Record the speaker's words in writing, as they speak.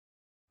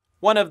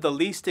One of the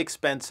least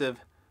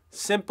expensive,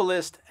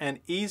 simplest,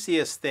 and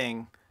easiest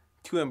thing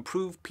to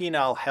improve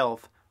penile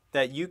health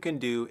that you can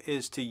do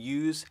is to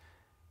use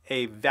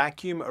a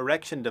vacuum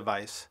erection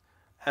device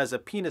as a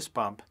penis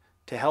pump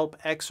to help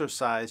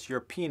exercise your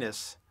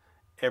penis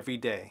every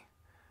day.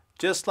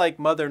 Just like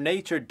Mother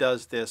Nature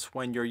does this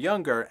when you're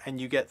younger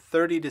and you get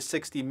 30 to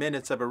 60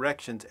 minutes of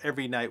erections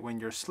every night when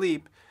you're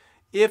asleep,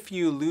 if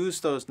you lose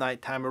those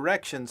nighttime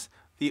erections,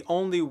 the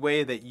only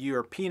way that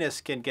your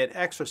penis can get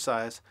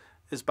exercise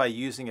is by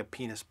using a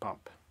penis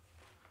pump.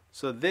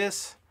 So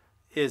this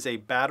is a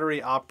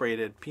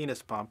battery-operated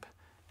penis pump,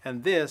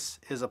 and this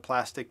is a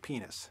plastic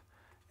penis.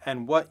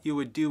 And what you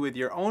would do with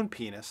your own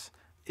penis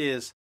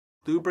is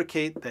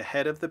lubricate the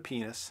head of the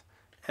penis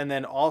and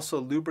then also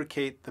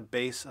lubricate the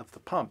base of the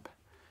pump.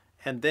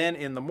 And then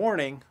in the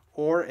morning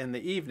or in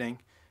the evening,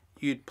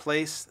 you'd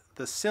place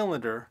the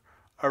cylinder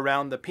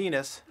around the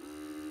penis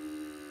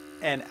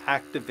and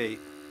activate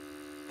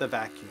the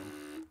vacuum.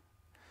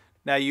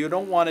 Now you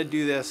don't want to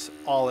do this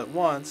all at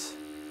once.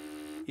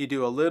 You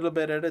do a little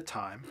bit at a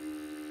time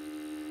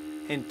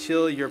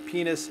until your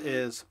penis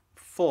is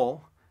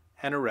full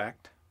and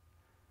erect,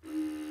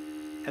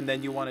 and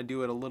then you want to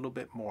do it a little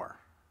bit more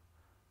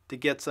to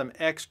get some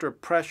extra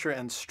pressure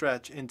and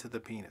stretch into the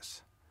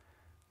penis.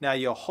 Now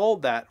you'll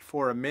hold that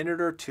for a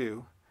minute or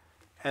two,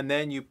 and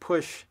then you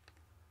push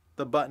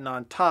the button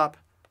on top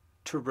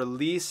to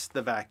release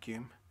the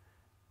vacuum,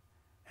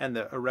 and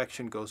the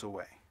erection goes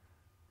away.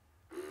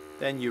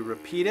 Then you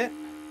repeat it,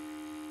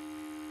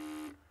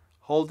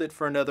 hold it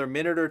for another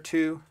minute or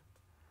two,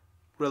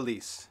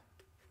 release.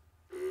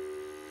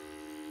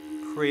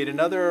 Create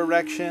another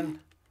erection,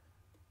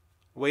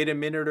 wait a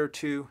minute or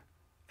two,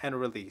 and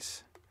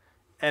release.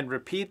 And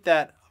repeat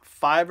that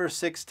 5 or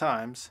 6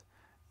 times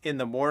in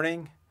the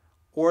morning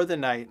or the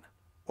night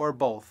or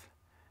both.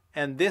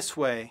 And this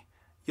way,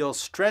 you'll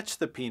stretch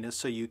the penis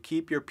so you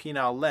keep your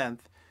penile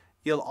length.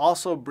 You'll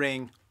also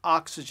bring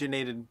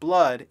oxygenated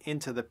blood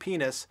into the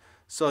penis,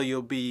 so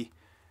you'll be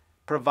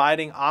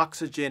providing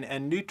oxygen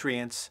and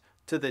nutrients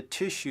to the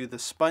tissue, the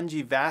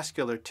spongy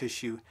vascular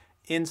tissue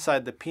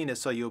inside the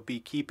penis, so you'll be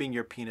keeping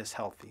your penis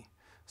healthy.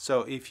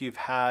 So if you've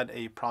had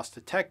a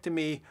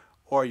prostatectomy,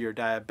 or you're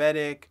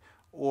diabetic,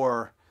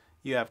 or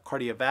you have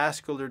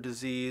cardiovascular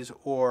disease,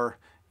 or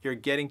you're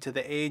getting to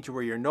the age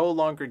where you're no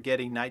longer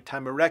getting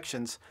nighttime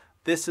erections,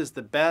 this is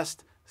the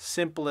best,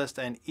 simplest,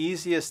 and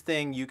easiest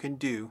thing you can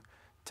do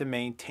to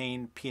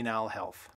maintain penile health.